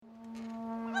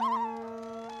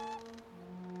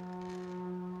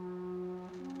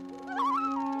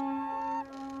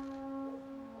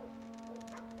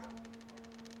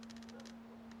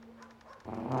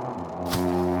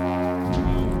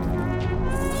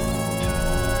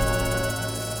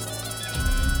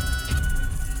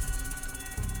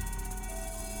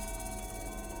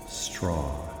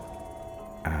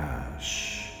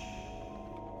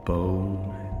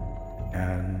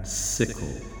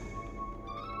sickle.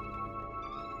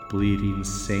 Bleeding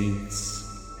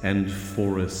saints and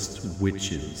forest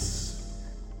witches,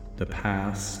 the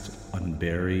past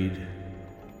unburied,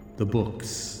 the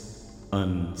books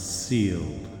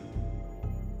unsealed,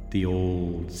 the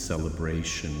old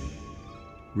celebration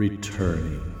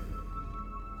returning.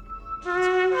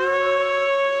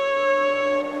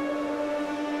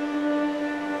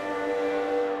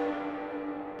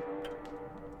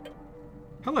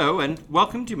 Hello, and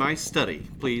welcome to my study.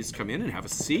 Please come in and have a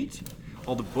seat.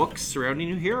 All the books surrounding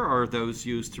you here are those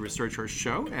used to research our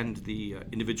show, and the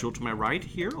individual to my right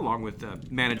here, along with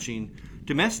managing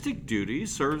domestic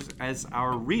duties, serves as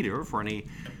our reader for any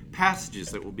passages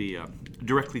that will be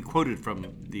directly quoted from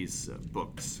these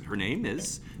books. Her name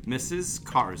is Mrs.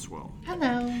 Carswell.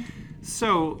 Hello.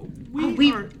 So, Are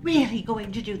we really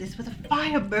going to do this with a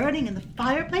fire burning in the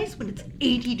fireplace when it's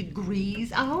 80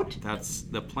 degrees out? That's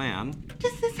the plan.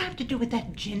 Does this have to do with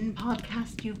that gin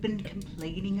podcast you've been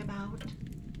complaining about?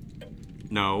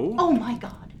 No. Oh my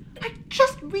God. I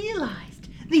just realized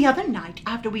the other night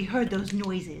after we heard those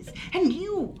noises and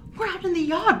you were out in the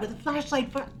yard with a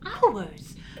flashlight for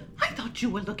hours. I thought you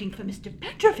were looking for Mr.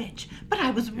 Petrovich, but I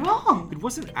was wrong. It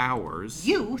wasn't ours.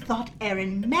 You thought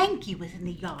Aaron Mankey was in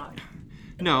the yard.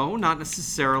 No, not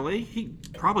necessarily. He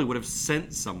probably would have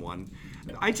sent someone.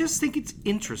 I just think it's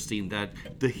interesting that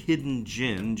The Hidden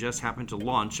Gin just happened to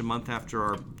launch a month after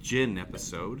our gin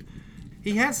episode.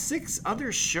 He has 6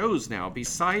 other shows now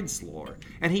besides Lore,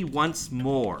 and he wants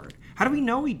more. How do we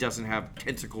know he doesn't have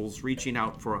tentacles reaching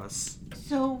out for us?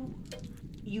 So,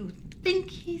 you think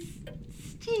he's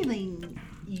stealing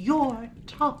your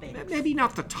topics? Maybe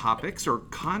not the topics or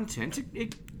content.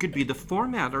 It could be the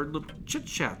format or little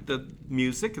chit-chat, the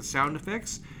music, the sound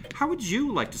effects. How would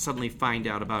you like to suddenly find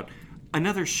out about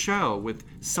another show with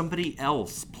somebody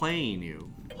else playing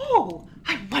you? Oh,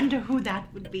 I wonder who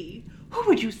that would be. Who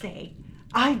would you say?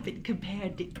 I've been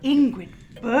compared to Ingrid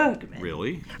Bergman.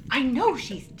 Really? I know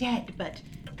she's dead, but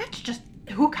that's just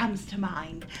who comes to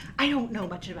mind. I don't know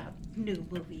much about new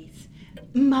movies.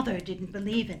 Mother didn't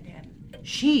believe in them.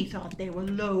 She thought they were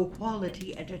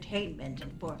low-quality entertainment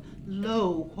and for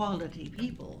low-quality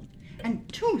people,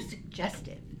 and too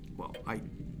suggestive. Well, I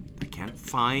can't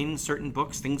find certain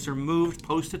books. Things are moved.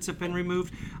 Post-its have been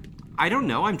removed. I don't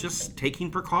know. I'm just taking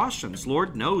precautions.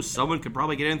 Lord knows someone could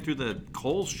probably get in through the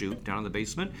coal chute down in the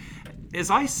basement. As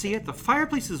I see it, the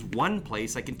fireplace is one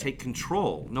place I can take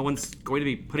control. No one's going to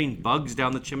be putting bugs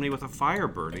down the chimney with a fire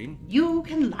burning. You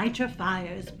can light your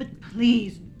fires, but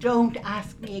please don't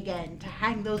ask me again to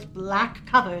hang those black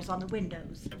covers on the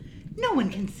windows. No one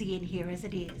can see in here as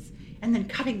it is, and then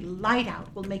cutting the light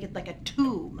out will make it like a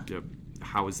tomb.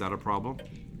 How is that a problem?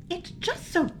 It's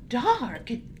just so dark.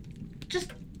 Wait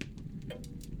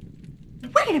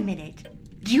a minute.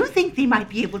 Do you think they might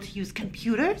be able to use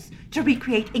computers to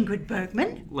recreate Ingrid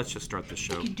Bergman? Let's just start the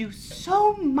show. They can do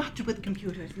so much with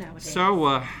computers nowadays.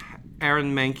 So,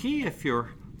 Aaron Mankey, if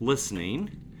you're listening,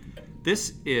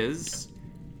 this is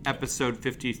episode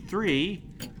 53,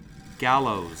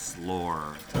 Gallows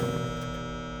Lore.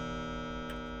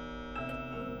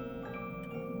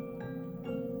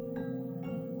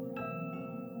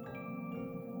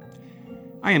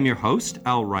 I am your host,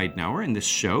 Al Ridenour, and this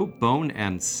show, Bone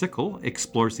and Sickle,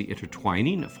 explores the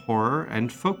intertwining of horror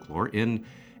and folklore in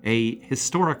a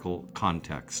historical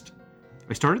context.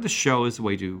 I started the show as a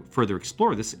way to further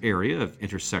explore this area of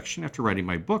intersection after writing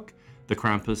my book, The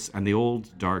Krampus and the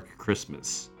Old Dark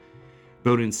Christmas.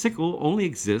 Bone and Sickle only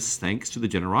exists thanks to the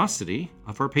generosity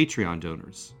of our Patreon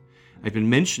donors. I've been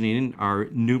mentioning our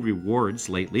new rewards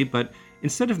lately, but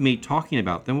instead of me talking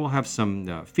about them, we'll have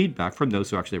some feedback from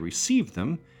those who actually received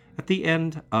them at the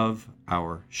end of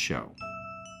our show.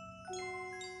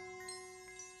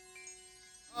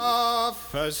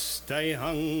 First I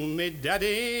hung me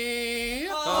daddy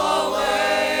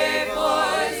away,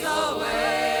 boys,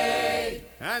 away,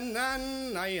 and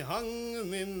then I hung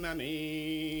me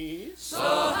mammy.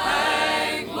 So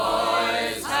hang,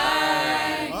 boys,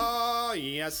 hang. Oh,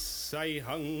 yes, I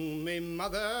hung me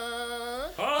mother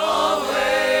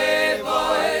away,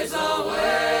 boys,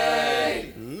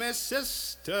 away, me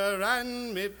sister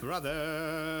and me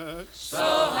brother.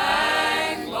 So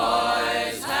hang,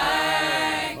 boys,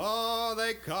 hang. Oh,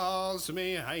 they calls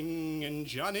me Hangin'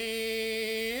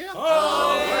 Johnny.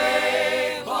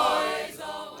 Away, boys,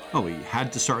 away. Oh, we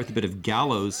had to start with a bit of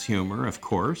gallows humor, of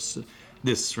course.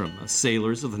 This from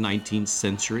sailors of the 19th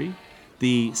century.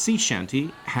 The sea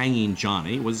shanty, Hanging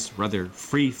Johnny, was rather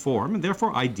free form and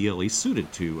therefore ideally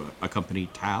suited to accompany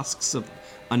tasks of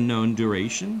unknown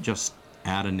duration. Just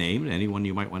add a name to anyone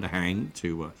you might want to hang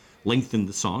to lengthen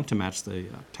the song to match the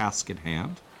task at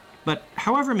hand. But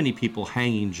however many people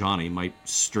Hanging Johnny might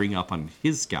string up on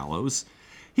his gallows,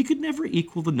 he could never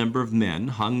equal the number of men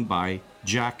hung by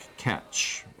Jack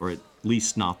Ketch, or at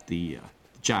least not the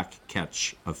Jack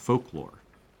Ketch of folklore.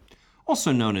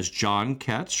 Also known as John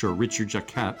Ketch or Richard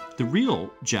Jacquet, the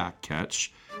real Jack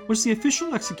Ketch was the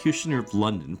official executioner of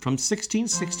London from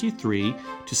 1663 to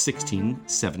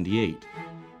 1678.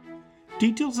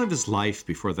 Details of his life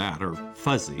before that are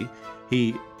fuzzy.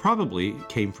 He probably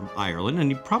came from Ireland,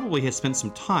 and he probably has spent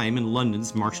some time in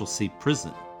London's Marshalsea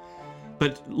prison.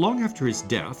 But long after his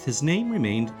death, his name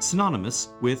remained synonymous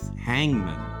with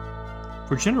hangman.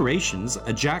 For generations,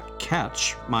 a Jack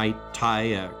Ketch might tie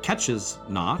a Ketch's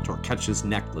knot or Ketch's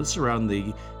necklace around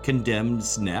the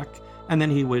condemned's neck, and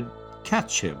then he would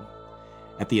catch him.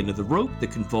 At the end of the rope, the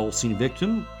convulsing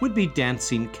victim would be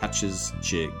dancing Ketch's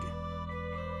jig.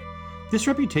 This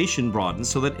reputation broadened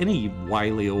so that any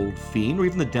wily old fiend, or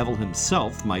even the devil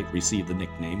himself, might receive the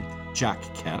nickname Jack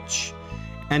Ketch,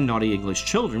 and naughty English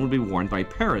children would be warned by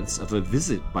parents of a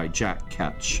visit by Jack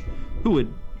Ketch, who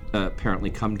would apparently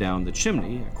come down the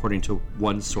chimney, according to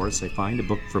one source I find, a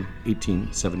book from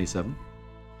 1877.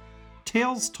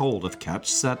 Tales told of Ketch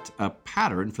set a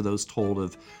pattern for those told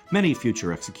of many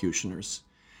future executioners.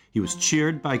 He was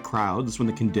cheered by crowds when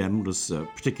the condemned was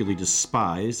particularly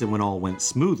despised and when all went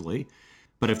smoothly.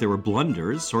 But if there were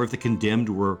blunders, or if the condemned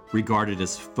were regarded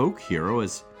as folk hero,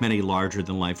 as many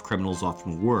larger-than-life criminals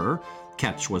often were,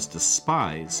 Ketch was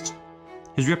despised.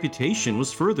 His reputation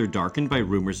was further darkened by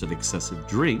rumors of excessive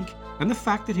drink and the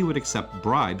fact that he would accept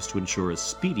bribes to ensure a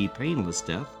speedy, painless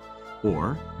death,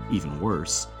 or, even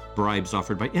worse, bribes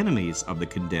offered by enemies of the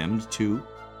condemned to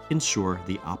ensure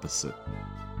the opposite.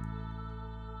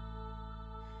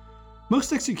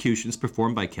 Most executions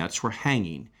performed by Ketch were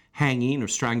hanging. Hanging or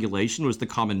strangulation was the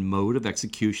common mode of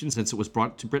execution since it was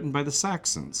brought to Britain by the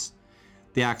Saxons.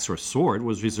 The axe or sword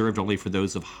was reserved only for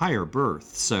those of higher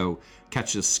birth, so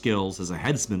Ketch's skills as a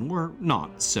headsman were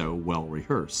not so well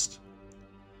rehearsed.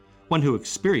 One who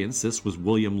experienced this was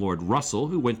William Lord Russell,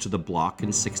 who went to the block in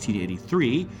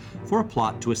 1683 for a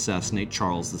plot to assassinate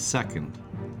Charles II.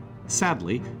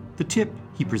 Sadly, the tip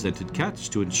he presented Ketch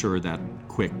to ensure that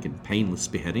quick and painless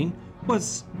beheading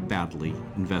was badly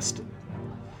invested.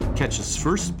 Ketch's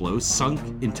first blow sunk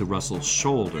into Russell's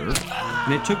shoulder,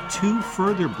 and it took 2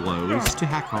 further blows to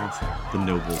hack off the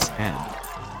noble's head.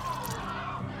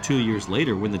 2 years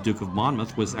later, when the Duke of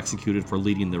Monmouth was executed for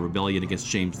leading the rebellion against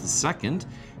James II,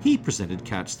 he presented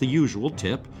Ketch the usual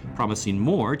tip, promising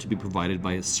more to be provided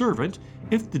by his servant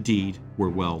if the deed were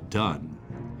well done.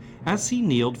 As he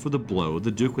kneeled for the blow,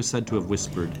 the Duke was said to have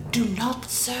whispered, "Do not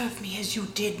serve me as you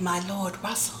did my Lord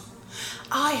Russell.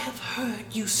 I have heard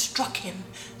you struck him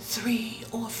 3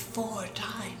 or 4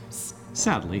 times.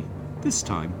 Sadly, this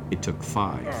time it took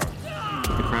 5.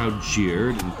 The crowd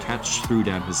jeered, and Ketch threw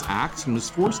down his axe and was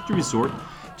forced to resort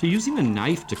to using a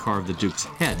knife to carve the Duke's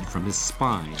head from his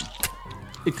spine.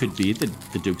 It could be that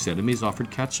the Duke's enemies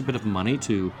offered Ketch a bit of money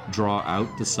to draw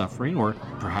out the suffering, or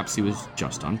perhaps he was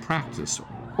just on practice,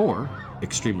 or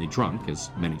extremely drunk, as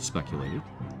many speculated.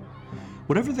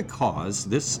 Whatever the cause,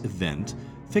 this event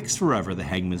fixed forever the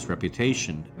hangman's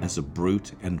reputation as a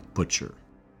brute and butcher.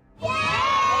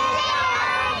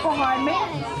 Behind me.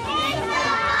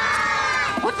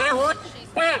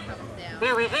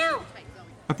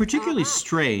 A particularly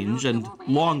strange and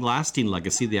long-lasting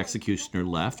legacy the executioner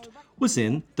left was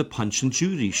in the Punch and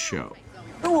Judy show.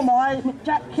 Who am I?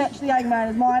 Jack Ketch the Eggman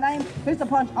is my name. Mr.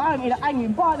 Punch, I'm here to hang you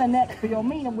by the neck for your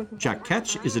mean and wicked... Jack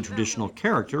Ketch is a traditional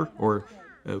character, or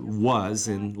was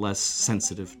in less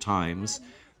sensitive times.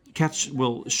 Ketch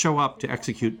will show up to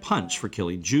execute Punch for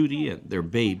killing Judy and their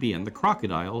baby and the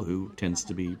crocodile, who tends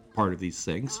to be part of these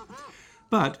things.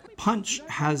 But Punch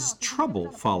has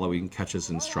trouble following Ketch's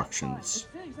instructions.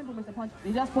 It's very simple, Mr. Punch.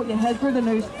 You just put your head through the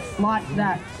noose like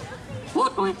that.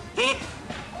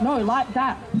 No, like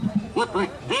that. No, like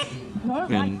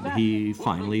And that. he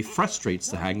finally frustrates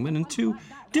the hangman into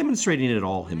demonstrating it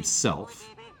all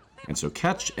himself. And so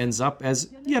Ketch ends up as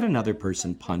yet another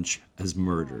person Punch has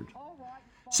murdered.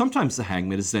 Sometimes the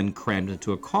hangman is then crammed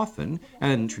into a coffin,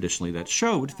 and traditionally that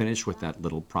show would finish with that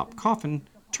little prop coffin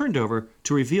turned over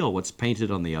to reveal what's painted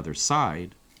on the other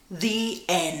side. The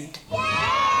end.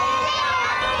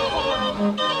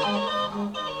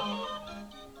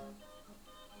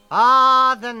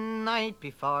 Ah, the night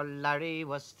before Larry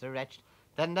was stretched,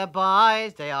 then the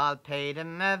boys, they all paid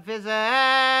him a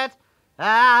visit.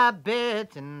 A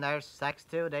bit in their sacks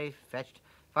too they fetched,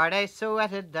 for they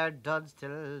sweated their duds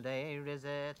till they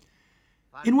riset.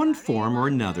 In one form or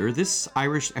another, this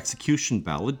Irish execution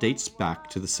ballad dates back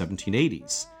to the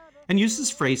 1780s, and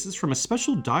uses phrases from a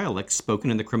special dialect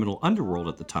spoken in the criminal underworld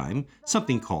at the time,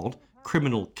 something called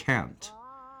criminal cant.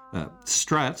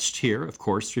 Stretched here, of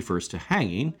course, refers to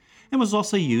hanging, and was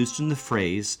also used in the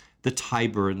phrase the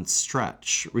Tyburn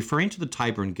Stretch, referring to the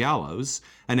Tyburn Gallows,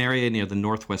 an area near the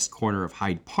northwest corner of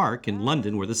Hyde Park in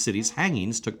London where the city's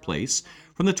hangings took place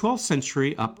from the 12th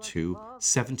century up to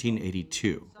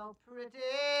 1782. So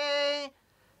pretty,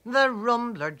 the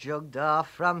rumbler jugged off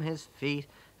from his feet,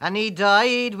 and he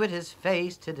died with his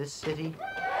face to the city.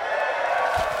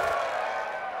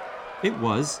 It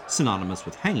was synonymous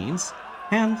with hangings,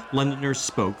 and Londoners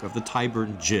spoke of the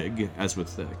Tyburn jig, as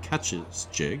with Ketch's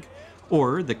jig,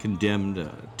 or the condemned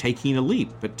taking a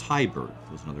leap at Tyburn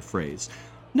was another phrase.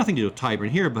 Nothing to do with Tyburn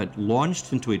here, but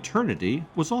launched into eternity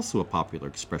was also a popular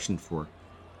expression for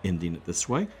ending it this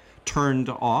way. Turned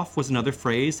off was another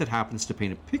phrase that happens to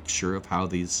paint a picture of how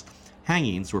these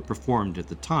hangings were performed at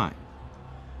the time.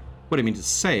 What I mean to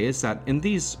say is that in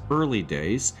these early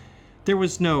days, there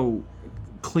was no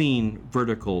clean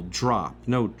vertical drop,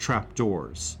 no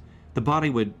trapdoors. The body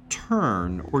would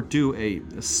turn or do a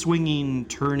swinging,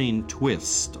 turning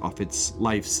twist off its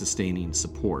life-sustaining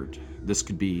support. This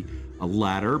could be a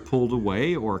ladder pulled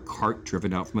away or a cart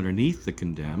driven out from underneath the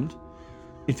condemned.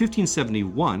 In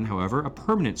 1571, however, a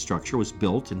permanent structure was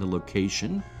built in the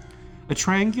location, a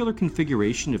triangular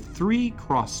configuration of 3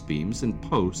 crossbeams and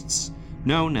posts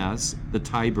known as the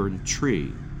Tyburn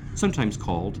Tree, sometimes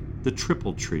called the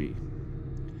Triple Tree.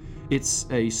 It's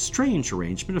a strange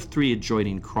arrangement of 3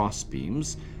 adjoining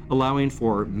crossbeams, allowing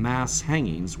for mass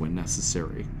hangings when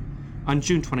necessary. On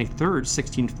June 23,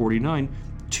 1649,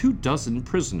 24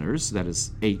 prisoners, that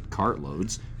is 8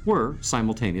 cartloads, were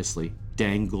simultaneously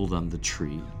dangled on the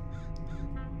tree.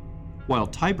 While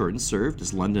Tyburn served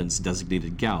as London's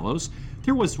designated gallows,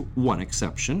 there was one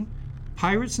exception.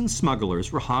 Pirates and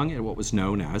smugglers were hung at what was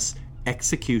known as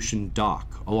Execution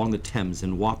Dock along the Thames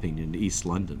in Wapping in East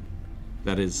London.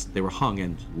 That is, they were hung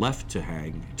and left to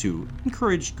hang to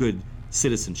encourage good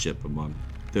citizenship among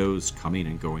those coming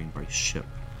and going by ship.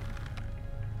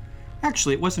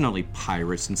 Actually, it wasn't only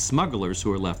pirates and smugglers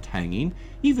who were left hanging.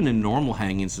 Even in normal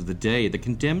hangings of the day, the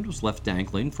condemned was left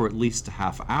dangling for at least a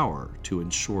half hour to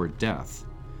ensure death.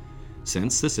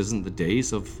 Since this isn't the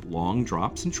days of long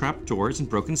drops and trapdoors and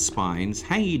broken spines,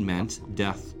 hanging meant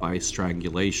death by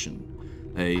strangulation,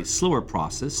 a slower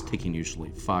process taking usually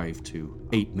 5 to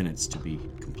 8 minutes to be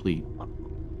complete.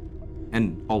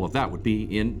 And all of that would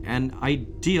be in an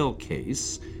ideal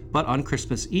case, but on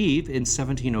Christmas Eve in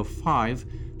 1705,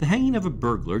 the hanging of a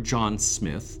burglar, John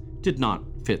Smith, did not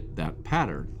fit that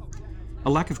pattern. A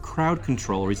lack of crowd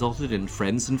control resulted in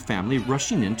friends and family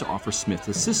rushing in to offer Smith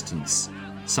assistance.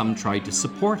 Some tried to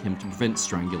support him to prevent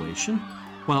strangulation,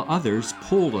 while others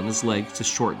pulled on his legs to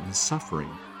shorten his suffering.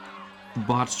 The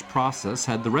botched process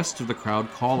had the rest of the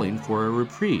crowd calling for a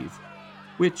reprieve,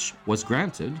 which was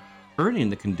granted, earning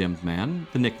the condemned man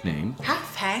the nickname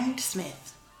Half-Hanged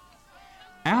Smith.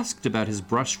 Asked about his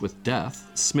brush with death,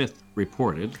 Smith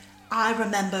reported, I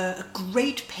remember a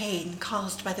great pain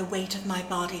caused by the weight of my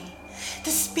body.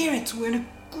 The spirits were in a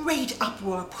great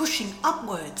uproar, pushing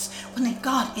upwards. When they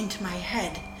got into my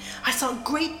head, I saw a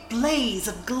great blaze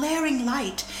of glaring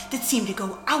light that seemed to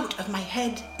go out of my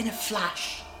head in a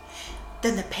flash.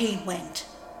 Then the pain went.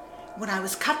 When I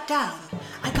was cut down,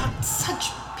 I got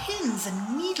such pins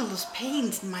and needles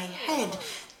pains in my head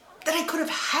that I could have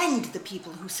hanged the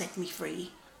people who set me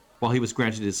free. While he was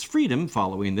granted his freedom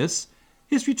following this,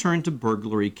 his return to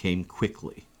burglary came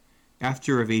quickly.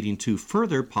 After evading 2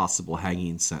 further possible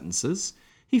hanging sentences,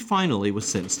 he finally was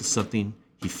sentenced to something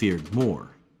he feared more: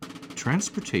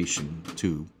 transportation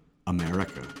to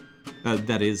America.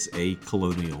 That is, a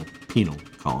colonial penal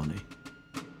colony.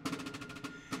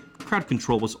 Crowd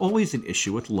control was always an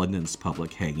issue with London's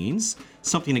public hangings,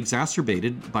 something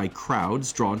exacerbated by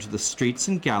crowds drawn to the streets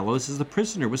and gallows as the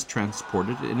prisoner was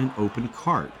transported in an open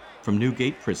cart from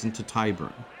Newgate Prison to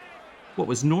Tyburn. What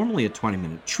was normally a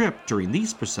 20-minute trip during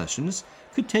these processions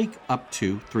could take up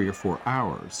to 3 or 4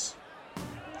 hours.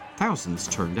 Thousands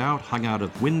turned out, hung out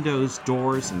of windows,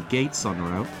 doors, and gates en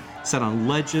route, sat on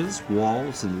ledges,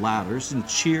 walls, and ladders, and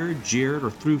cheered, jeered,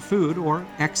 or threw food or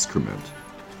excrement.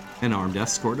 An armed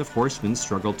escort of horsemen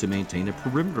struggled to maintain a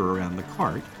perimeter around the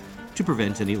cart to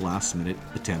prevent any last-minute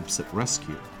attempts at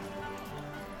rescue.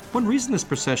 One reason this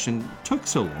procession took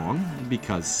so long,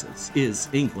 because this is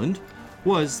England,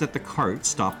 was that the cart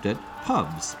stopped at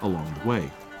pubs along the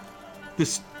way.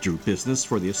 This drew business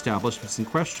for the establishments in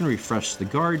question, refreshed the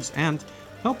guards, and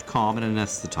helped calm and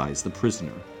anesthetize the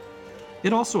prisoner.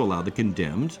 It also allowed the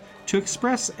condemned to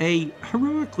express a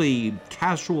heroically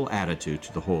casual attitude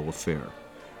to the whole affair,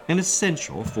 and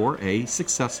essential for a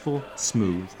successful,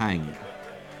 smooth hanging.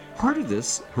 Part of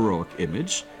this heroic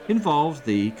image involved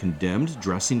the condemned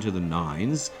dressing to the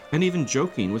nines and even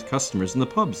joking with customers in the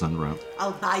pubs en route.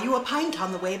 I'll buy you a pint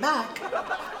on the way back.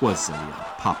 Was a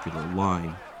popular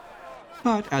line.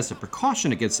 But as a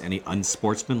precaution against any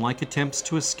unsportsmanlike attempts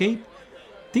to escape,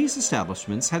 these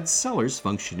establishments had cellars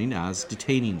functioning as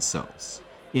detaining cells.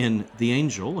 In The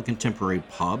Angel, a contemporary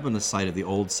pub on the site of the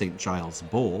old St. Giles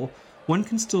Bowl, one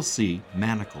can still see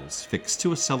manacles fixed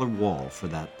to a cellar wall for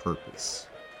that purpose.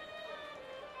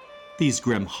 These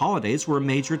grim holidays were a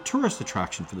major tourist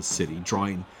attraction for the city,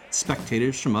 drawing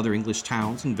spectators from other English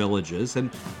towns and villages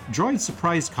and drawing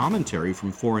surprise commentary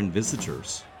from foreign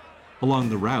visitors. Along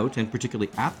the route, and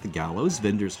particularly at the gallows,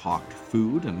 vendors hawked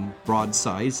food and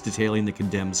broadsides detailing the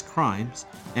condemned's crimes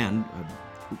and,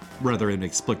 rather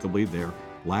inexplicably, their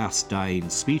last dying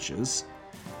speeches.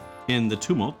 In the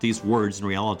tumult, these words in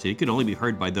reality could only be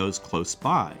heard by those close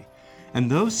by, and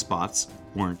those spots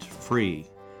weren't free.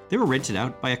 They were rented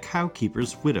out by a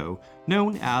cowkeeper's widow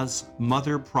known as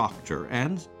Mother Proctor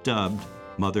and dubbed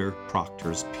Mother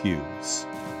Proctor's Pews.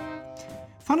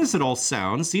 Fun as it all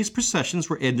sounds, these processions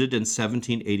were ended in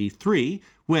 1783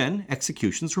 when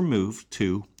executions were moved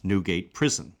to Newgate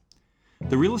Prison.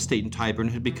 The real estate in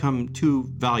Tyburn had become too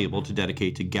valuable to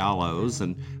dedicate to gallows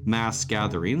and mass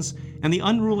gatherings, and the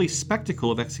unruly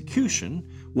spectacle of execution,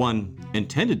 one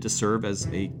intended to serve as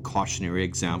a cautionary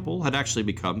example, had actually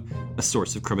become a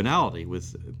source of criminality,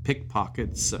 with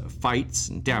pickpockets, fights,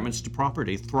 and damage to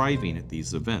property thriving at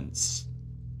these events.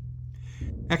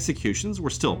 Executions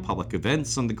were still public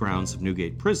events on the grounds of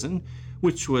Newgate Prison,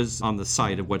 which was on the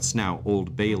site of what's now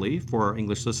Old Bailey for our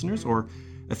English listeners, or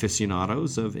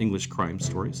aficionados of English crime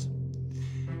stories.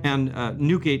 And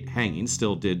Newgate hangings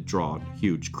still did draw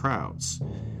huge crowds.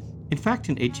 In fact,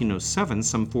 in 1807,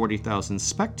 some 40,000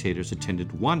 spectators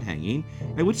attended one hanging,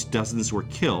 at which dozens were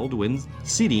killed when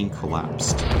seating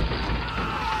collapsed.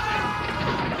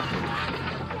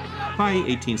 By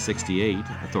 1868,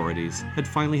 authorities had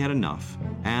finally had enough,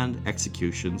 and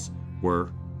executions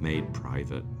were made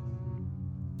private.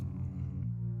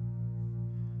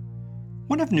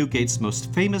 One of Newgate's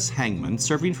most famous hangmen,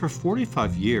 serving for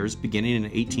 45 years beginning in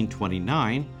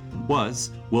 1829,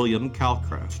 was William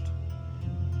Calcraft.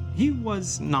 He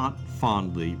was not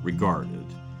fondly regarded,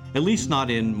 at least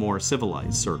not in more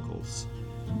civilized circles.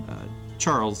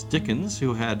 Charles Dickens,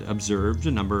 who had observed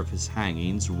a number of his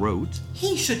hangings, wrote,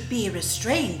 "He should be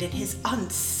restrained in his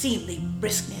unseemly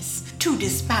briskness to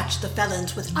dispatch the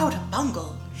felons without a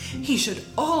bungle. He should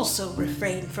also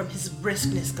refrain from his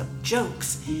briskness of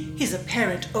jokes, his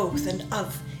apparent oath, and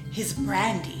of his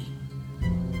brandy."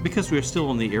 Because we are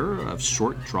still in the era of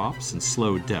short drops and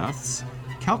slow deaths,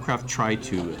 Calcraft tried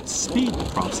to speed the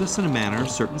process in a manner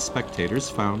certain spectators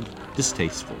found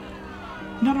distasteful.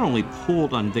 He not only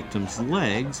pulled on victims'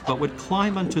 legs, but would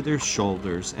climb onto their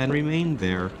shoulders and remain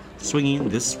there, swinging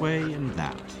this way and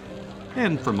that.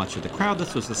 And for much of the crowd,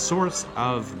 this was a source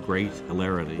of great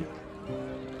hilarity.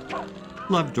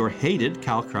 Loved or hated,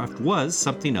 Calcraft was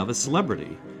something of a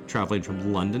celebrity, traveling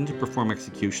from London to perform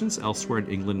executions elsewhere in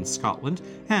England and Scotland,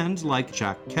 and like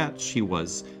Jack Ketch, he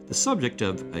was the subject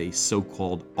of a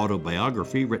so-called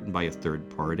autobiography written by a third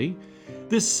party.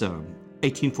 This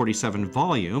 1847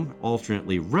 volume,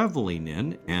 alternately reveling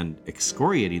in and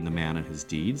excoriating the man and his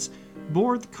deeds,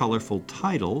 bore the colorful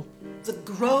title, "The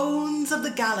Groans of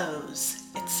the Gallows,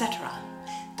 etc.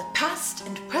 The Past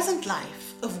and Present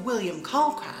Life of William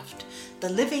Calcraft, the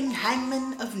Living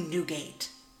Hangman of Newgate."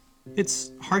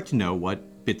 It's hard to know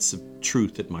what bits of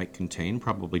truth it might contain,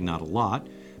 probably not a lot,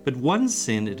 but one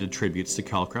sin it attributes to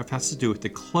Calcraft has to do with the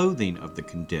clothing of the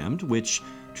condemned, which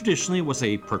traditionally was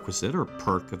a perquisite or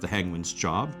perk of the hangman's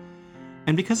job.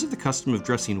 And because of the custom of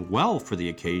dressing well for the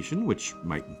occasion, which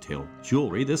might entail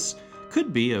jewelry, this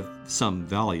could be of some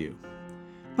value.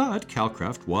 But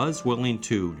Calcraft was willing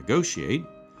to negotiate.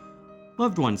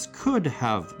 Loved ones could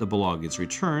have the belongings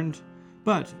returned,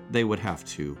 but they would have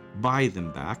to buy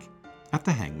them back at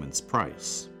the hangman's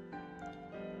price.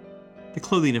 The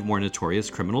clothing of more notorious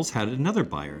criminals had another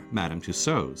buyer, Madame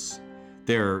Tussauds.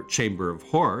 Their Chamber of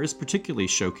Horrors particularly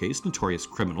showcased notorious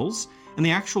criminals, and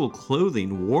the actual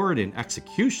clothing worn in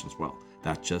executions, well,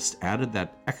 that just added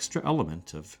that extra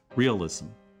element of realism.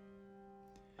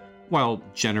 While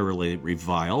generally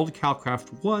reviled,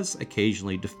 Calcraft was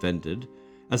occasionally defended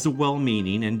as a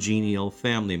well-meaning and genial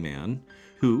family man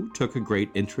who took a great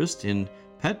interest in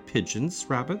pet pigeons,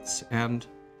 rabbits, and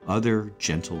other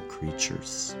gentle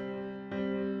creatures.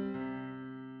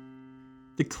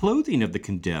 The clothing of the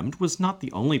condemned was not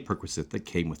the only perquisite that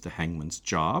came with the hangman's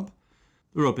job.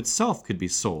 The rope itself could be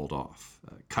sold off.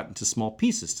 cut into small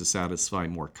pieces to satisfy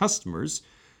more customers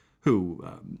who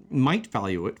might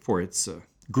value it for its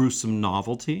gruesome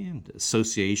novelty and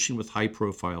association with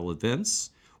high-profile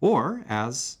events, or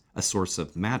as a source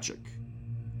of magic.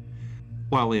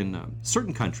 While in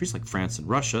certain countries like France and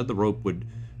Russia, the rope would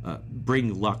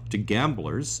bring luck to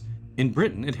gamblers, in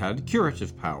Britain it had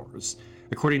curative powers.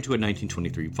 According to a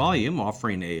 1923 volume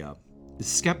offering a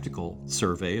skeptical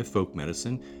survey of folk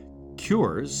medicine,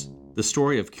 Cures, The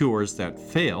Story of Cures That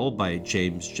Fail by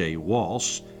James J.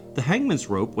 Walsh, the hangman's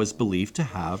rope was believed to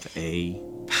have a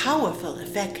powerful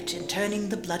effect in turning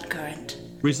the blood current,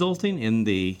 resulting in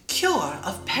the cure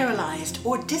of paralyzed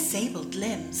or disabled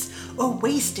limbs, or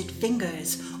wasted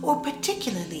fingers, or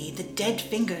particularly the dead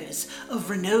fingers of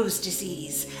Raynaud's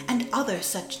disease and other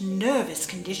such nervous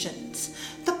conditions,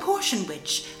 the portion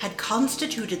which had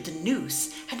constituted the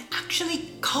noose had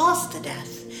actually caused the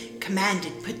death,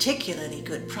 commanded particularly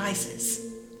good prices.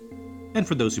 And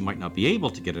for those who might not be able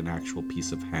to get an actual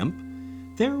piece of hemp,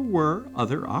 there were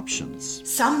other options.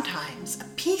 Sometimes a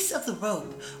piece of the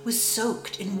rope was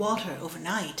soaked in water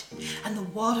overnight, and the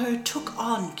water took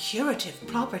on curative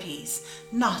properties,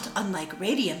 not unlike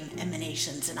radium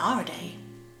emanations in our day.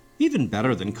 Even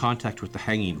better than contact with the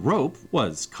hanging rope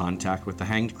was contact with the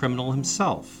hanged criminal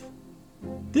himself.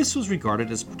 This was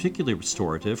regarded as particularly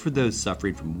restorative for those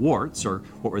suffering from warts, or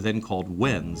what were then called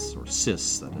wens, or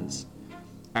cysts, that is.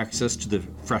 Access to the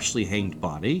freshly hanged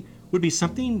body would be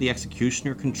something the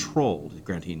executioner controlled,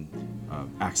 granting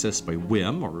access by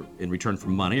whim or in return for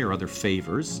money or other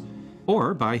favors,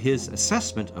 or by his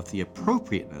assessment of the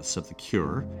appropriateness of the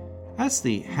cure, as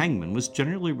the hangman was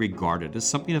generally regarded as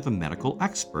something of a medical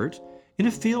expert in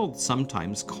a field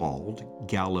sometimes called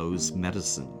gallows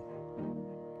medicine.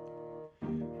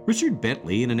 Richard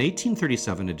Bentley, in an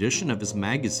 1837 edition of his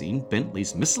magazine,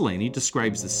 Bentley's Miscellany,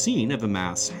 describes the scene of a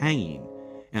mass hanging.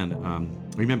 And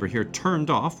remember here, turned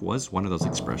off was one of those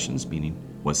expressions, meaning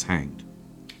was hanged.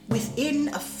 Within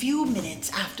a few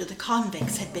minutes after the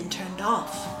convicts had been turned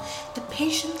off, the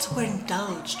patients were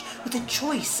indulged with a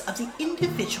choice of the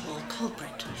individual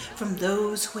culprit from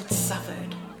those who had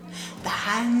suffered. The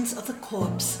hands of the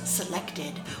corpse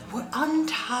selected were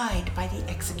untied by the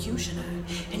executioner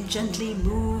and gently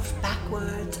moved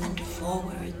backwards and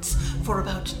forwards for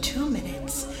about 2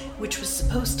 minutes, which was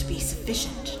supposed to be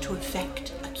sufficient to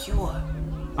effect a cure.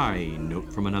 I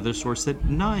note from another source that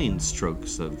 9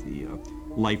 strokes of the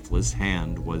lifeless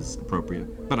hand was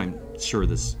appropriate, but I'm sure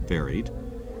this varied.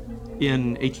 In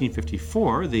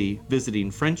 1854, the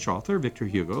visiting French author Victor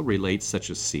Hugo relates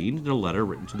such a scene in a letter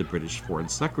written to the British Foreign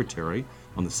Secretary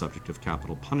on the subject of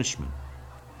capital punishment.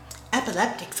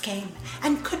 Epileptics came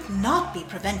and could not be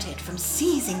prevented from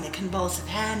seizing the convulsive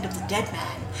hand of the dead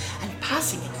man and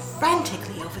passing it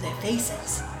frantically over their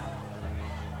faces.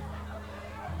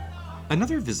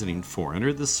 Another visiting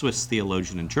foreigner, the Swiss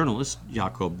theologian and journalist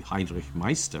Jakob Heinrich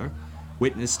Meister,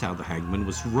 witnessed how the hangman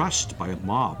was rushed by a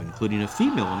mob, including a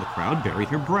female in the crowd bearing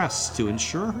her breasts to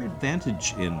ensure her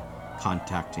advantage in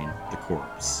contacting the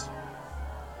corpse.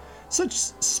 Such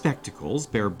spectacles,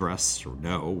 bare breasts or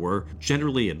no, were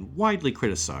generally and widely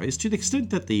criticized to the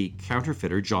extent that the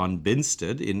counterfeiter John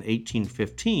Binstead in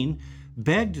 1815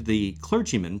 begged the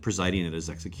clergyman presiding at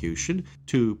his execution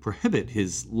to prohibit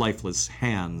his lifeless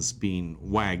hands being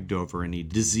wagged over any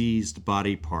diseased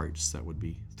body parts that would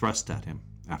be thrust at him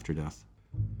after death.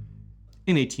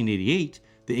 In 1888,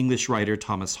 the English writer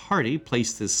Thomas Hardy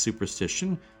placed this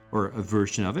superstition, or a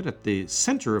version of it, at the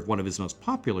center of one of his most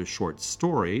popular short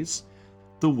stories,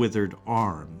 The Withered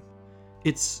Arm.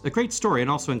 It's a great story and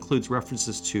also includes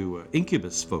references to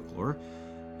incubus folklore,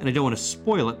 and I don't want to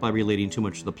spoil it by relating too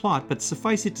much of the plot, but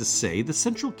suffice it to say, the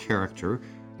central character,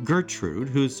 Gertrude,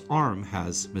 whose arm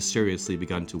has mysteriously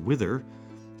begun to wither,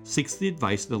 seeks the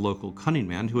advice of the local cunning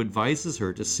man, who advises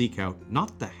her to seek out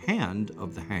not the hand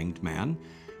of the hanged man,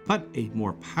 but a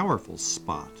more powerful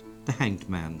spot, the hanged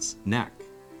man's neck.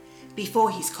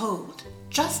 Before he's cold,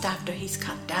 just after he's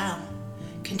cut down,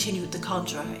 continued the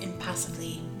conjurer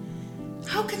impassively.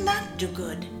 How can that do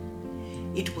good?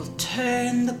 It will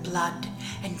turn the blood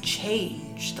and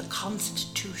change the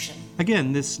constitution.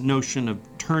 Again, this notion of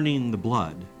turning the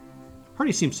blood.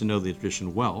 Hardy seems to know the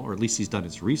tradition well, or at least he's done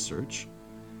his research.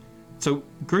 So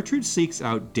Gertrude seeks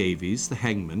out Davies, the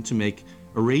hangman, to make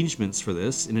arrangements for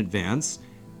this in advance,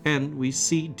 and we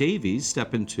see Davies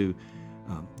step into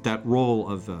that role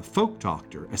of a folk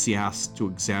doctor as he asks to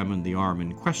examine the arm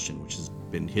in question, which has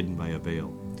been hidden by a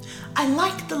veil. I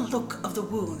like the look of the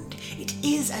wound. It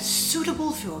is as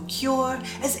suitable for a cure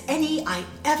as any I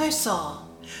ever saw.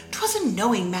 'Twas a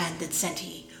knowing man that sent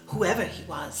he, whoever he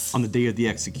was. On the day of the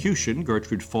execution,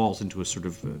 Gertrude falls into a sort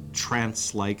of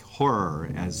trance-like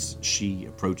horror as she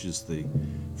approaches the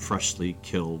freshly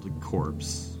killed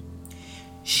corpse.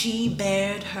 She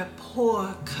bared her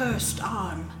poor, cursed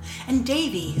arm, and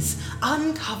Davies,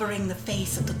 uncovering the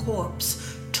face of the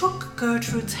corpse, took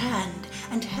Gertrude's hand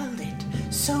and held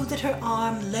it so that her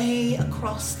arm lay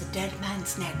across the dead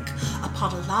man's neck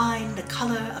upon a line the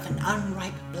color of an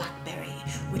unripe blackberry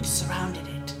which surrounded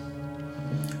it.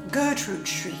 Gertrude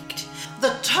shrieked.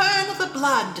 The turn of the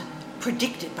blood,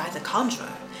 predicted by the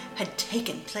conjurer, had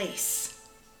taken place.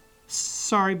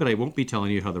 Sorry, but I won't be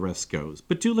telling you how the rest goes,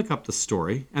 but do look up the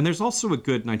story, and there's also a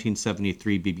good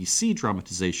 1973 BBC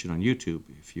dramatization on YouTube,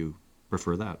 if you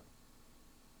prefer that.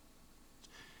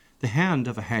 The hand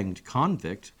of a hanged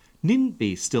convict needn't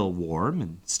be still warm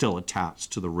and still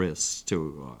attached to the wrist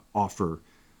to offer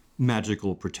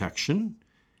magical protection.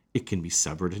 It can be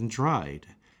severed and dried,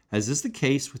 as is the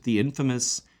case with the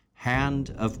infamous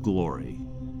Hand of Glory.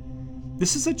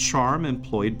 This is a charm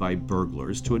employed by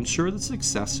burglars to ensure the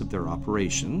success of their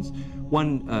operations,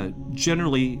 one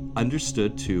generally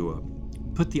understood to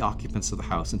put the occupants of the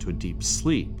house into a deep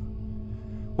sleep.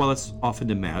 While it's often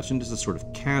imagined as a sort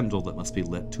of candle that must be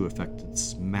lit to effect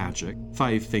its magic,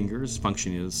 5 fingers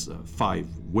functioning as 5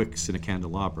 wicks in a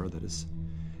candelabra, that is.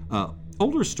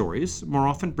 Older stories more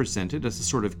often presented as a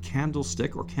sort of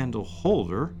candlestick or candle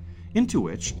holder into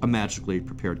which a magically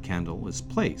prepared candle is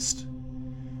placed.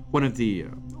 One of the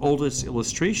oldest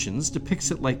illustrations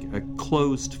depicts it like a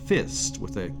closed fist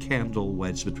with a candle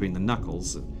wedged between the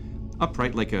knuckles,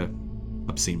 upright like a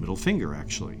obscene middle finger,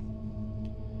 actually.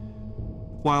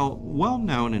 While well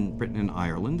known in Britain and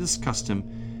Ireland, this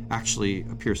custom actually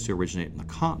appears to originate in the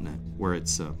continent, where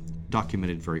it's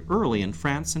documented very early in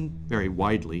France and very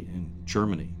widely in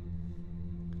Germany.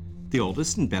 The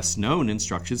oldest and best known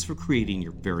instructions for creating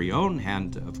your very own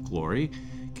Hand of Glory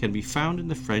can be found in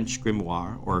the French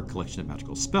grimoire, or collection of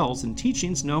magical spells and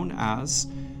teachings known as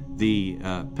the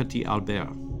Petit Albert.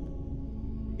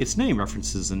 Its name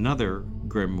references another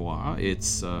grimoire,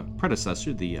 its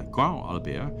predecessor, the Grand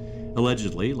Albert,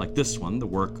 allegedly, like this one, the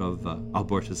work of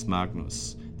Albertus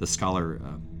Magnus, the scholar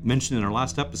mentioned in our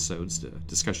last episode's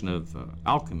discussion of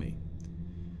alchemy.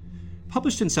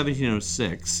 Published in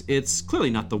 1706, it's clearly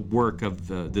not the work of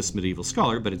this medieval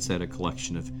scholar, but instead a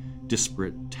collection of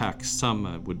disparate texts.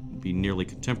 Some would be nearly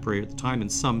contemporary at the time,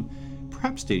 and some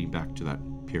perhaps dating back to that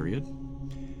period.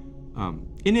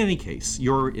 In any case,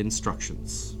 your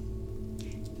instructions.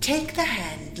 Take the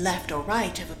hand, left or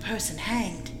right, of a person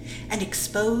hanged and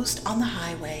exposed on the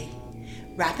highway.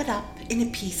 Wrap it up in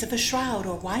a piece of a shroud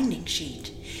or winding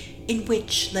sheet, in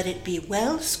which let it be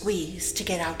well squeezed to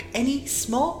get out any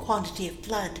small quantity of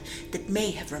blood that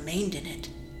may have remained in it.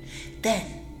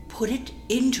 Then put it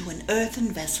into an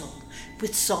earthen vessel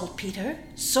with saltpeter,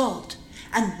 salt,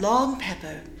 and long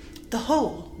pepper, the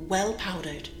whole well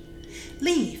powdered.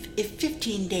 Leave it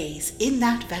 15 days in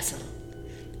that vessel.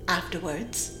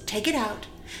 Afterwards, take it out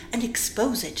and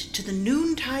expose it to the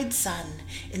noontide sun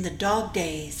in the dog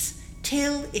days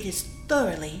till it is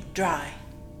thoroughly dry.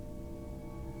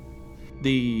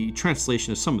 The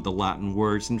translation of some of the Latin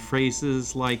words and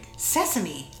phrases like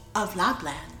Sesame of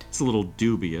Lapland. It's a little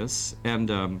dubious, and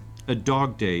a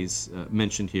dog days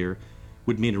mentioned here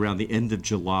would mean around the end of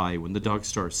July, when the dog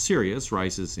star Sirius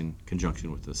rises in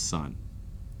conjunction with the sun.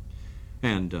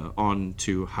 And on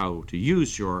to how to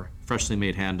use your freshly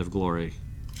made Hand of Glory.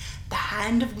 The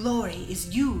Hand of Glory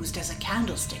is used as a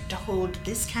candlestick to hold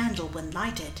this candle when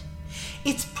lighted.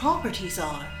 Its properties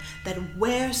are that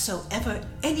wheresoever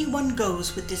anyone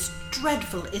goes with this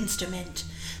dreadful instrument,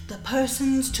 the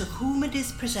persons to whom it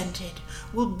is presented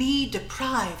will be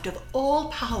deprived of all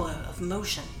power of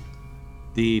motion.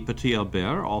 The Petit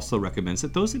Albert also recommends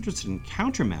that those interested in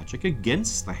counter magic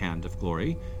against the Hand of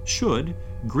Glory should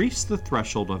grease the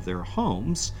threshold of their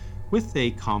homes with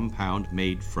a compound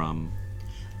made from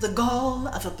the gall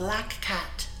of a black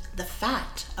cat, the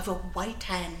fat of a white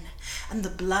hen, and the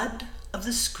blood of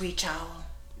the screech owl.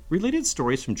 Related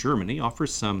stories from Germany offer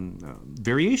some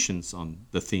variations on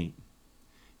the theme.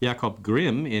 Jakob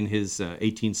Grimm, in his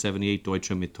 1878 Deutsche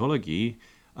Mythologie,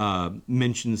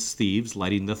 mentions thieves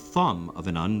lighting the thumb of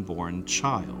an unborn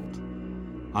child.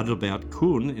 Adalbert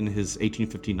Kuhn, in his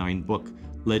 1859 book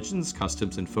Legends,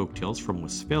 Customs, and Folktales from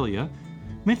Westphalia,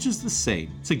 mentions the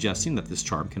same, suggesting that this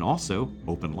charm can also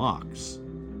open locks.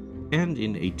 And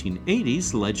in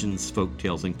 1880's Legends,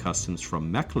 Folktales, and Customs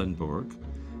from Mecklenburg,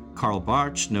 Karl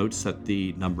Barth notes that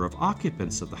the number of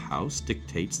occupants of the house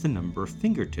dictates the number of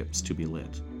fingertips to be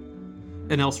lit.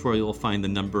 And elsewhere you'll find the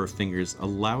number of fingers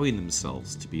allowing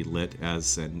themselves to be lit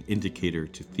as an indicator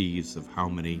to thieves of how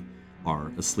many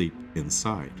are asleep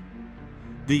inside.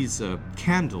 These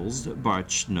candles,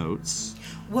 Bartsch notes,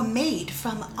 were made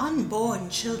from unborn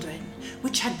children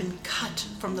which had been cut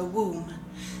from the womb.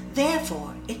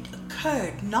 Therefore, it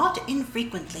occurred not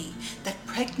infrequently that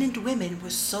pregnant women were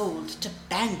sold to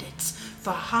bandits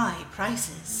for high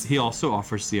prices. He also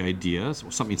offers the idea,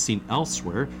 something seen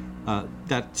elsewhere,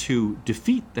 that to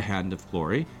defeat the Hand of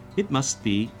Glory, it must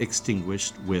be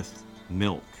extinguished with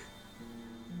milk.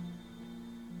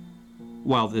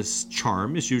 While this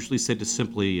charm is usually said to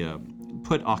simply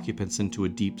put occupants into a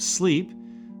deep sleep,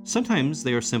 sometimes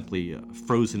they are simply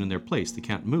frozen in their place, they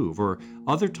can't move, or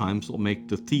other times it will make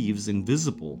the thieves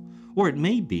invisible. Or it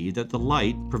may be that the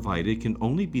light provided can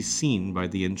only be seen by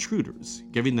the intruders,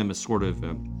 giving them a sort of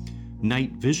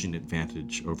night vision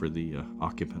advantage over the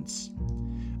occupants.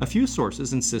 A few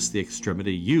sources insist the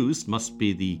extremity used must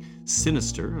be the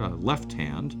sinister left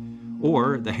hand,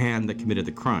 or the hand that committed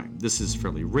the crime. This is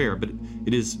fairly rare, but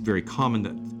it is very common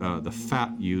that the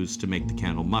fat used to make the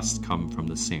candle must come from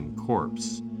the same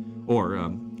corpse.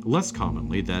 Or, less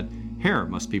commonly, that hair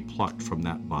must be plucked from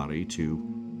that body to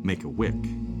make a wick.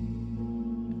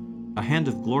 A Hand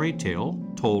of Glory tale,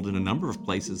 told in a number of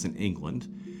places in England,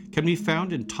 can be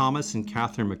found in Thomas and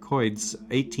Catherine McCoyd's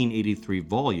 1883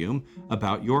 volume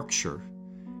about Yorkshire.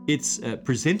 It's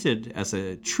presented as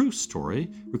a true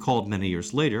story, recalled many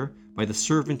years later by the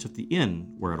servant of the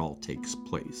inn where it all takes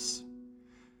place.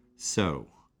 So,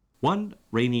 one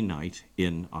rainy night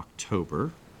in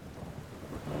October,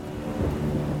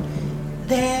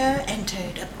 there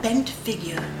entered a bent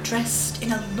figure dressed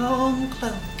in a long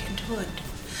cloak and hood.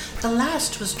 The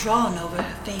last was drawn over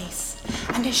her face,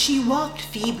 and as she walked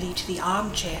feebly to the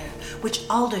armchair, which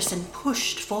Alderson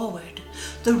pushed forward,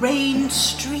 the rain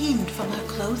streamed from her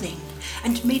clothing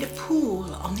and made a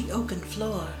pool on the oaken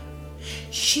floor.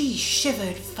 She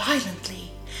shivered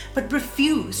violently, but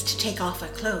refused to take off her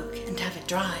cloak and have it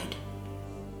dried.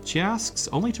 She asks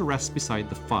only to rest beside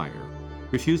the fire,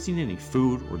 refusing any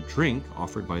food or drink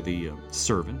offered by the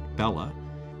servant, Bella,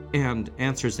 and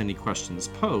answers any questions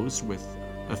posed with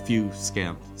a few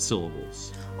scant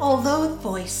syllables. Although the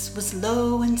voice was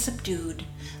low and subdued,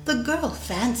 the girl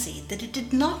fancied that it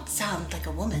did not sound like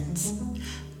a woman's.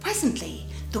 Presently,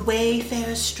 the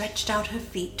wayfarer stretched out her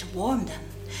feet to warm them,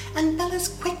 and Bella's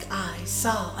quick eyes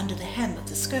saw under the hem of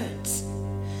the skirts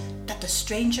that the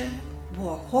stranger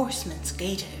wore horseman's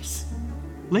gaiters.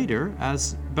 Later,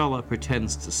 as Bella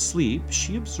pretends to sleep,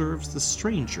 she observes the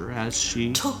stranger as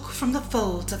she took from the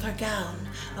folds of her gown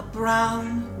a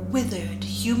brown, withered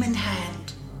human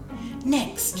hand.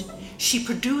 Next, she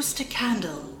produced a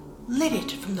candle, lit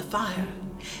it from the fire,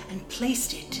 and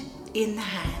placed it in the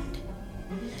hand.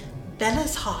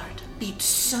 Bella's heart beat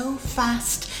so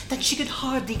fast that she could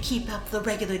hardly keep up the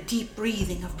regular deep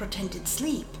breathing of pretended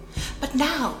sleep. But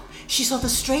now she saw the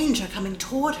stranger coming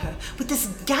toward her with this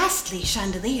ghastly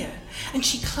chandelier, and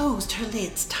she closed her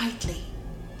lids tightly.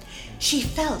 She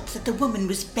felt that the woman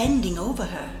was bending over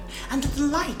her, and that the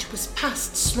light was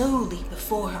passed slowly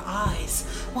before her eyes,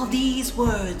 while these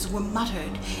words were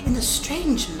muttered in the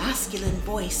strange masculine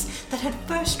voice that had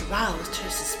first roused her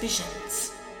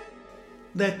suspicions.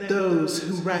 Let those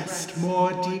who rest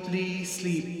more deeply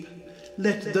sleep.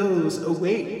 Let those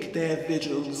awake their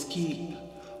vigils keep.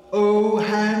 O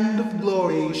Hand of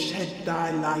Glory, shed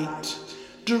thy light.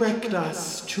 Direct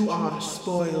us to our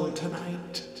spoil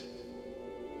tonight.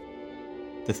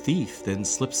 The thief then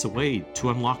slips away to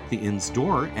unlock the inn's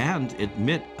door and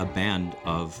admit a band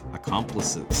of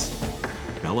accomplices.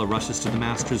 Bella rushes to the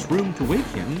master's room to wake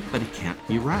him, but he can't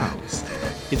be roused.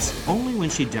 It's only when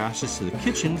she dashes to the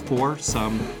kitchen for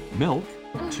some milk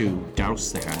to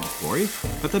douse the Hand of Glory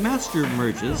that the master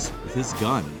emerges with his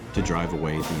gun to drive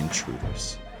away the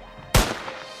intruders.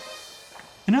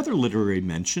 Another literary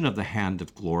mention of the Hand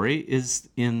of Glory is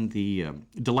in the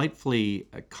delightfully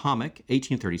comic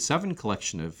 1837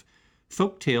 collection of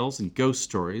folk tales and ghost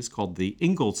stories called the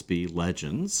Ingoldsby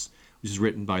Legends, which is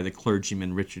written by the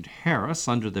clergyman Richard Harris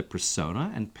under the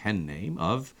persona and pen name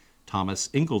of Thomas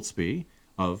Ingoldsby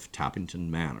of Tappington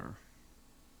Manor.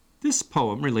 This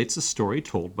poem relates a story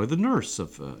told by the nurse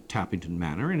of Tappington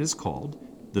Manor and is called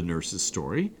The Nurse's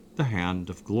Story, The Hand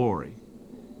of Glory.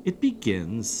 It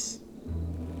begins,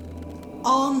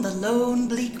 on the lone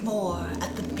bleak moor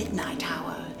at the midnight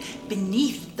hour,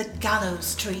 beneath the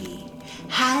gallows tree,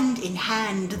 hand in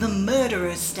hand the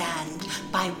murderers stand,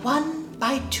 by one,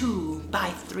 by two,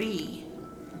 by three.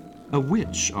 a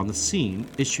witch on the scene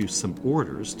issues some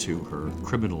orders to her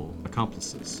criminal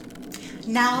accomplices.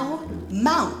 Now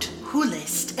mount, who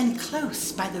list, and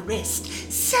close by the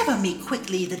wrist, sever me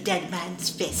quickly the dead man's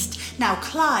fist. Now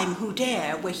climb, who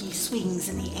dare, where he swings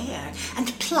in the air,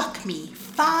 and pluck me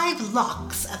 5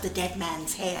 locks of the dead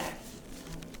man's hair.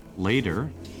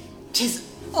 Later, 'Tis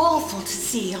awful to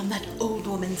see on that old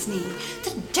woman's knee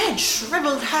the dead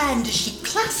shriveled hand as she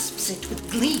clasps it with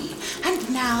glee, and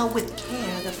now with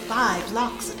care the 5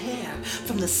 locks of hair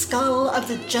from the skull of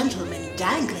the gentleman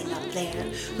dangling up there,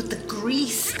 with the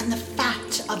grease and the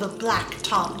fat of a black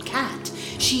tom-cat,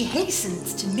 she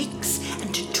hastens to mix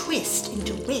and to twist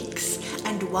into wicks,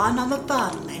 and one on the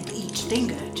thumb and each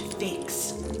finger to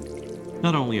fix.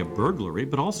 not only a burglary,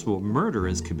 but also a murder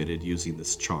is committed using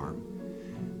this charm.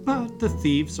 But the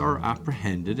thieves are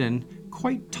apprehended and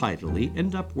quite tidily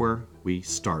end up where we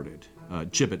started.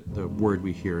 Gibbet, the word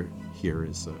we hear here,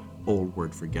 is an old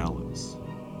word for gallows.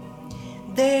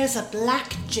 There's a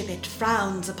black gibbet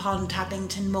frowns upon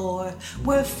Tappington Moor,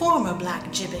 where former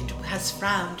black gibbet has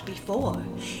frowned before.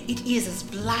 It is as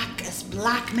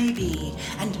black may be,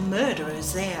 and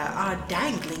murderers there are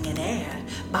dangling in air,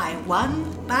 by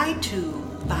 1, by 2,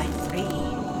 by 3.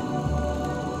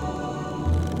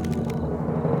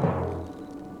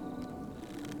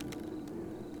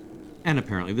 And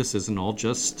apparently this isn't all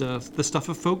just the stuff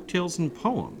of folk tales and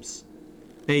poems.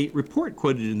 A report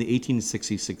quoted in the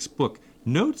 1866 book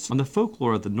Notes on the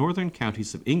Folklore of the Northern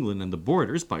Counties of England and the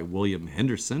Borders by William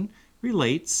Henderson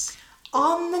relates,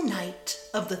 On the night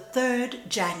of the 3rd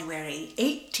January,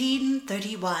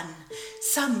 1831,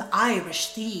 some Irish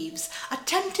thieves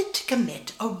attempted to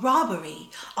commit a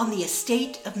robbery on the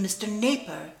estate of Mr.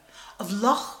 Naper of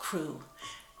Loughcrew,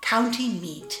 County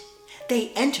Meath. They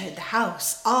entered the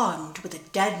house armed with a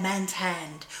dead man's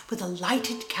hand, with a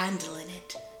lighted candle in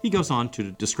it. He goes on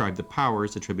to describe the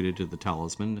powers attributed to the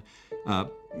talisman,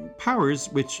 powers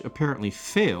which apparently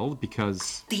failed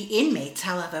because The inmates,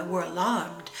 however, were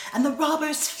alarmed, and the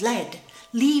robbers fled,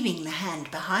 leaving the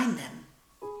hand behind them.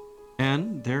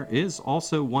 And there is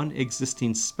also one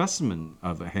existing specimen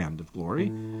of a Hand of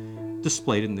Glory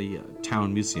displayed in the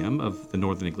Town Museum of the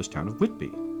Northern English town of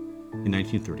Whitby. In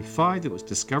 1935, it was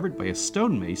discovered by a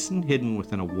stonemason hidden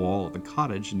within a wall of a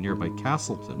cottage in nearby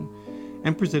Castleton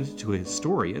and presented to a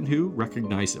historian who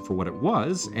recognized it for what it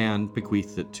was and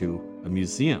bequeathed it to a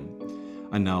museum.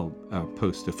 And I'll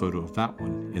post a photo of that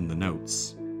one in the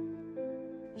notes.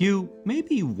 You may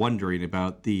be wondering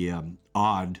about the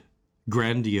odd,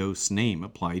 grandiose name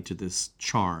applied to this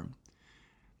charm.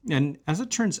 And as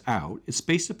it turns out, it's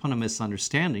based upon a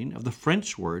misunderstanding of the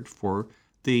French word for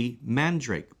the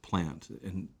mandrake plant.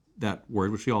 And that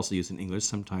word, which we also use in English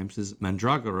sometimes, is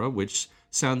mandragora, which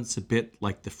sounds a bit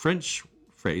like the French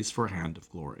phrase for Hand of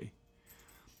Glory.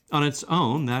 On its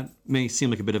own, that may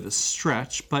seem like a bit of a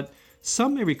stretch, but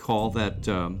some may recall that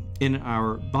in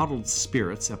our Bottled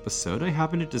Spirits episode, I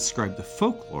happened to describe the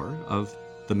folklore of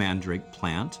the mandrake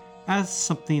plant as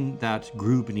something that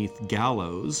grew beneath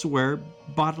gallows where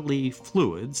bodily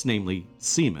fluids, namely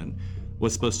semen,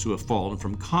 was supposed to have fallen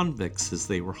from convicts as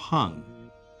they were hung.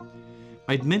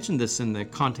 I'd mentioned this in the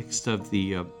context of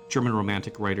the German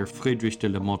Romantic writer Friedrich de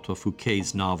la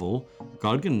Montfouquet's novel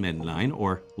Galgenmännlein,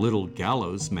 or Little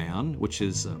Gallows Man, which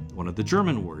is one of the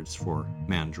German words for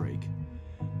mandrake.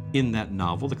 In that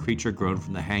novel, the creature grown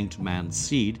from the hanged man's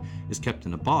seed is kept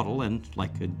in a bottle and,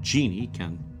 like a genie,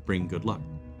 can bring good luck.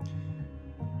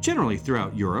 Generally,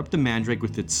 throughout Europe, the mandrake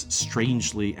with its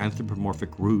strangely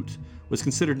anthropomorphic root was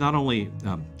considered not only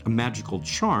a magical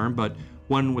charm, but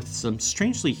one with some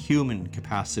strangely human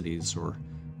capacities or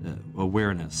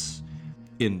awareness.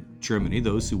 In Germany,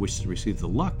 those who wished to receive the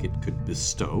luck it could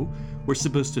bestow were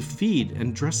supposed to feed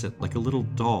and dress it like a little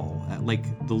doll,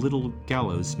 like the little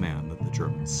gallows man that the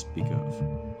Germans speak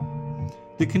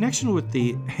of. The connection with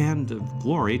the Hand of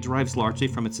Glory derives largely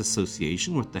from its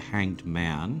association with the hanged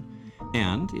man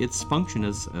and its function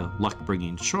as a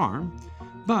luck-bringing charm,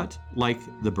 but like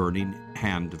the burning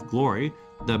Hand of Glory,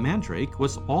 the mandrake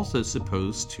was also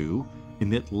supposed to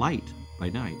emit light by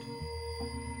night.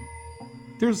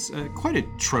 There's quite a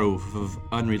trove of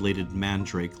unrelated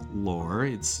mandrake lore.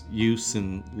 Its use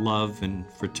in love and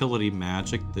fertility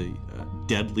magic, the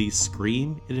deadly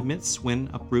scream it emits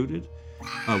when uprooted,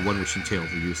 one which entailed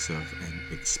the use of an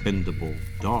expendable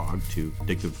dog to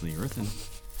dig them from the earth, and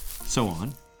so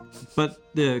on. But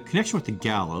the connection with the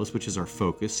gallows, which is our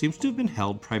focus, seems to have been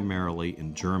held primarily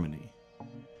in Germany.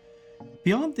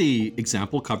 Beyond the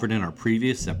example covered in our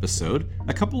previous episode,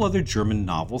 a couple other German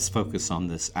novels focus on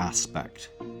this aspect.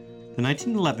 The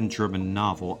 1911 German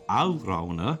novel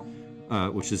Alraune,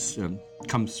 which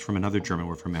comes from another German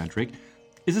word for mandrake,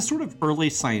 is a sort of early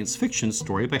science fiction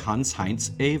story by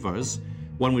Hans-Heinz Evers,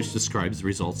 one which describes the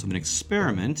results of an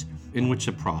experiment in which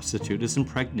a prostitute is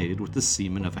impregnated with the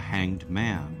semen of a hanged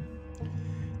man.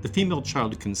 The female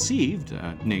child conceived,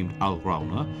 named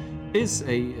Alraune, is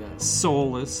a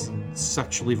soulless, and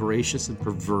sexually voracious and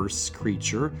perverse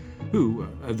creature who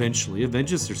eventually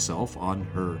avenges herself on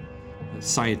her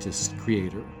scientist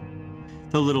creator.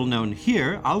 Though little known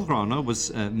here, Alraune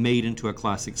was made into a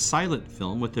classic silent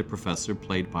film with the professor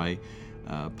played by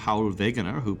Paul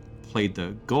Wegener, who played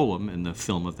the golem in the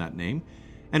film of that name,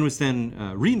 and was then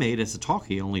remade as a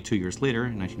talkie only 2 years later,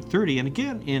 in 1930, and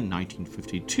again in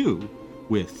 1952,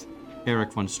 with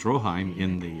Erich von Stroheim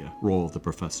in the role of the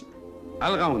professor.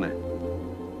 Alraune.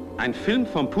 Ein Film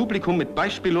vom Publikum mit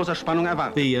beispielloser Spannung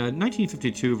erwartet. The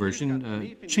 1952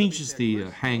 version changes the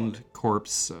hanged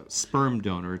corpse sperm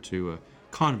donor to a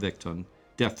convict on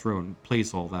death row and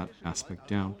plays all that aspect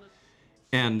down.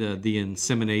 And the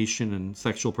insemination and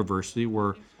sexual perversity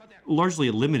were largely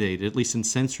eliminated, at least in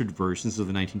censored versions of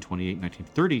the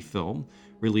 1928-1930 film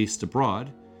released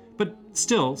abroad. But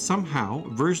still, somehow,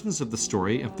 versions of the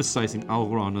story emphasizing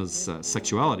Alraune's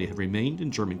sexuality have remained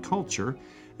in German culture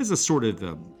as a sort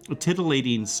of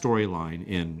titillating storyline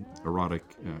in erotic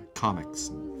comics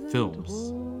and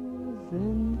films.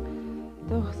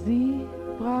 Doch sie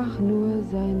brach nur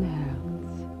sein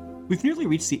Herz. We've nearly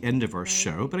reached the end of our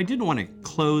show, but I didn't want to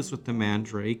close with the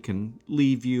Mandrake and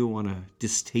leave you on a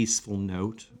distasteful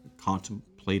note,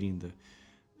 contemplating the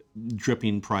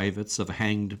dripping privates of a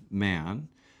hanged man.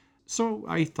 So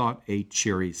I thought a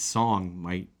cheery song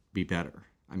might be better.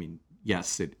 I mean,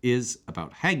 yes, it is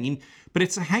about hanging, but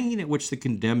it's a hanging at which the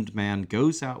condemned man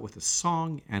goes out with a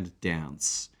song and a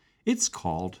dance. It's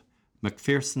called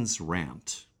Macpherson's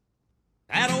Rant.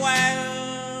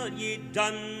 Farewell, ye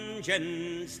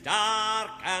dungeons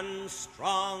dark and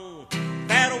strong.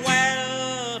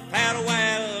 Farewell,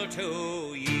 farewell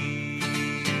to ye.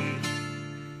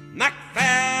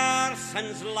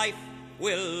 Macpherson's life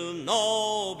will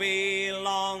no be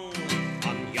long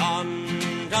on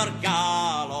yonder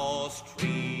gallows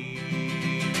tree.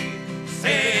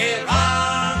 Say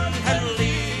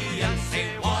wantonly and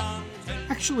say wantonly.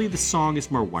 Actually, the song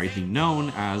is more widely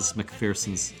known as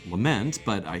Macpherson's Lament,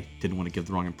 but I didn't want to give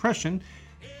the wrong impression.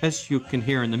 As you can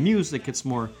hear in the music, it's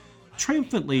more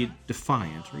triumphantly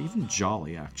defiant, or even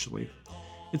jolly, actually.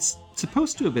 It's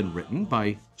supposed to have been written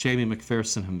by Jamie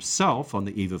Macpherson himself on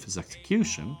the eve of his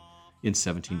execution in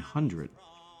 1700.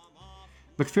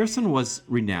 Macpherson was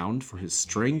renowned for his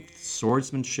strength,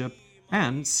 swordsmanship,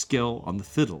 and skill on the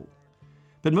fiddle.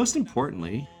 But most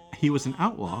importantly, he was an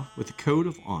outlaw with a code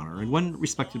of honor and one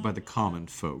respected by the common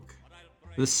folk.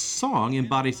 This song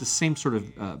embodies the same sort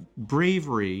of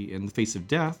bravery in the face of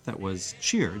death that was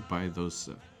cheered by those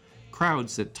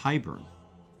crowds at Tyburn.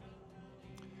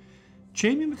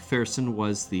 Jamie Macpherson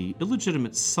was the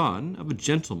illegitimate son of a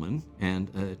gentleman and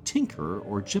a tinker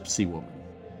or gypsy woman.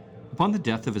 Upon the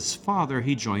death of his father,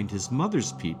 he joined his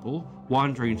mother's people,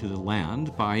 wandering through the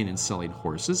land, buying and selling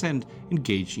horses, and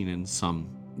engaging in some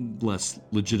less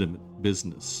legitimate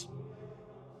business.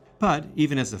 But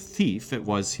even as a thief, it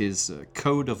was his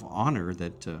code of honor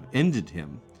that ended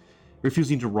him.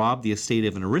 Refusing to rob the estate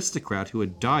of an aristocrat who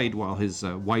had died while his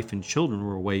wife and children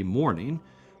were away mourning,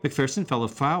 Macpherson fell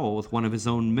afoul with one of his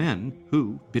own men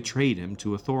who betrayed him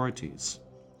to authorities.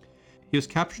 He was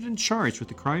captured and charged with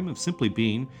the crime of simply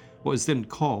being what was then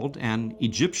called an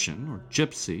Egyptian or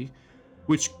gypsy,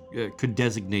 which could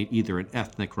designate either an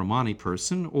ethnic Romani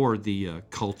person or the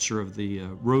culture of the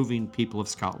roving people of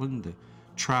Scotland, the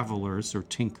travelers or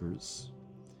tinkers.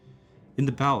 In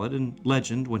the ballad and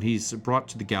legend, when he's brought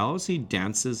to the gallows, he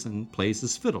dances and plays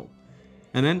his fiddle,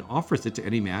 and then offers it to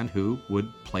any man who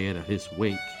would play it at his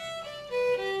wake.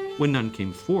 When none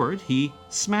came forward, he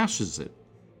smashes it.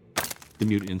 The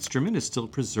mute instrument is still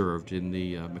preserved in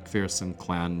the Macpherson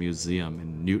Clan Museum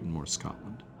in Newtonmore,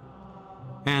 Scotland.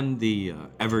 And the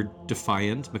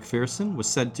ever-defiant Macpherson was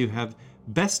said to have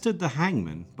bested the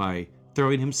hangman by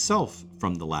throwing himself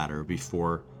from the ladder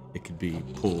before it could be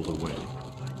pulled away.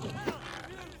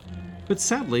 But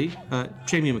sadly,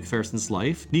 Jamie Macpherson's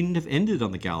life needn't have ended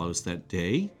on the gallows that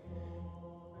day.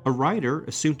 A rider,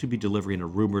 assumed to be delivering a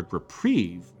rumored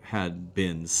reprieve, had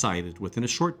been sighted within a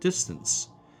short distance.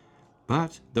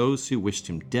 But those who wished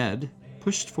him dead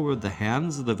pushed forward the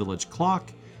hands of the village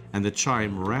clock, and the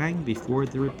chime rang before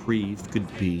the reprieve could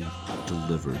be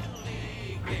delivered.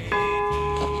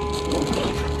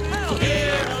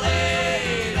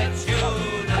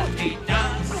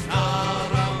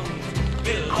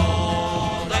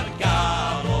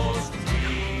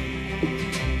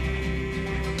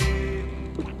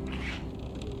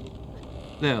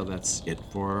 Well, that's it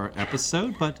for our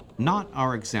episode, but not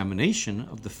our examination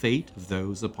of the fate of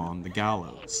those upon the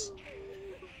gallows.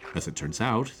 As it turns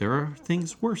out, there are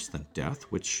things worse than death,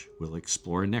 which we'll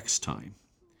explore next time.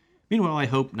 Meanwhile, I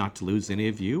hope not to lose any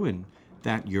of you and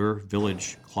that your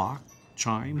village clock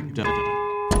chime.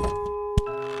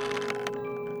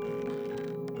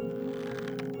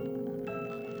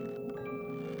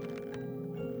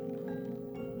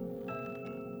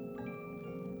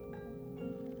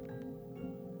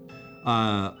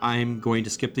 I'm going to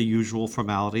skip the usual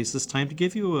formalities this time to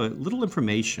give you a little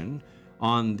information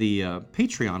on the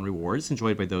Patreon rewards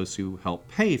enjoyed by those who help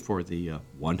pay for the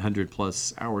 100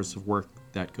 plus hours of work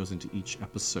that goes into each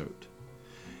episode.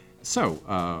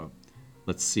 So,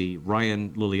 let's see.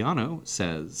 Ryan Luliano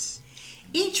says,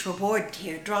 Each reward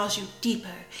tier draws you deeper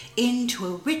into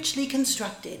a richly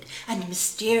constructed and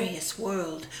mysterious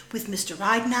world with Mr.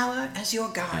 Ridenour as your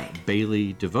guide.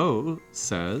 Bailey DeVoe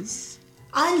says,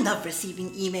 I love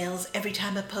receiving emails every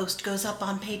time a post goes up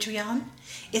on Patreon.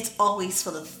 It's always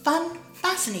full of fun,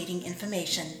 fascinating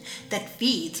information that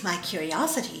feeds my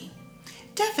curiosity.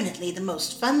 Definitely the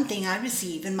most fun thing I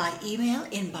receive in my email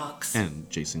inbox. And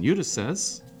Jason Udis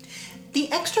says,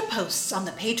 The extra posts on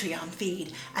the Patreon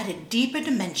feed add a deeper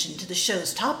dimension to the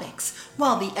show's topics,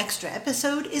 while the extra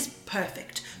episode is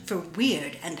perfect for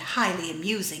weird and highly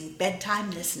amusing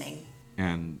bedtime listening.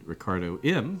 And Ricardo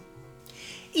M.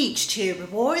 Each tier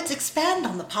rewards expand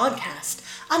on the podcast,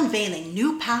 unveiling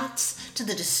new paths to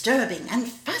the disturbing and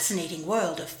fascinating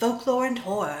world of folklore and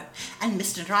horror, and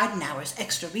Mr. Ridenour's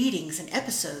extra readings and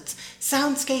episodes,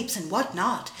 soundscapes and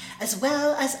whatnot, as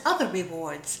well as other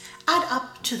rewards, add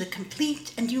up to the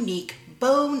complete and unique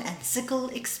Bone and Sickle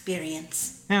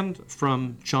experience. And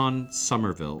from John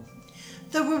Somerville,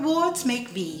 The rewards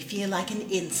make me feel like an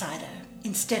insider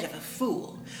instead of a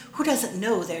fool who doesn't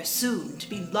know they're soon to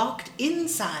be locked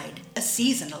inside a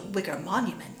seasonal wicker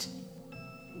monument.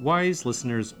 Wise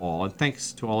listeners all, and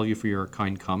thanks to all of you for your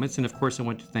kind comments. And of course, I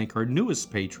want to thank our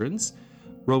newest patrons,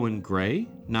 Rowan Gray,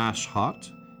 Nash Hott,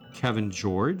 Kevin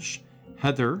George,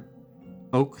 Heather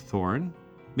Oakthorn,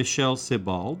 Michelle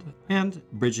Sebald, and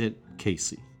Bridget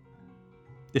Casey.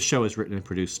 This show is written and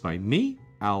produced by me,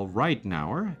 Al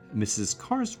Ridenour. Mrs.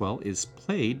 Carswell is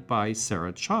played by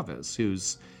Sarah Chavez,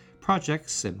 whose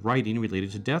projects and writing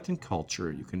related to death and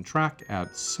culture you can track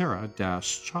at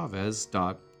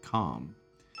sarah-chavez.com.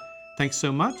 Thanks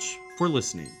so much for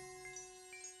listening.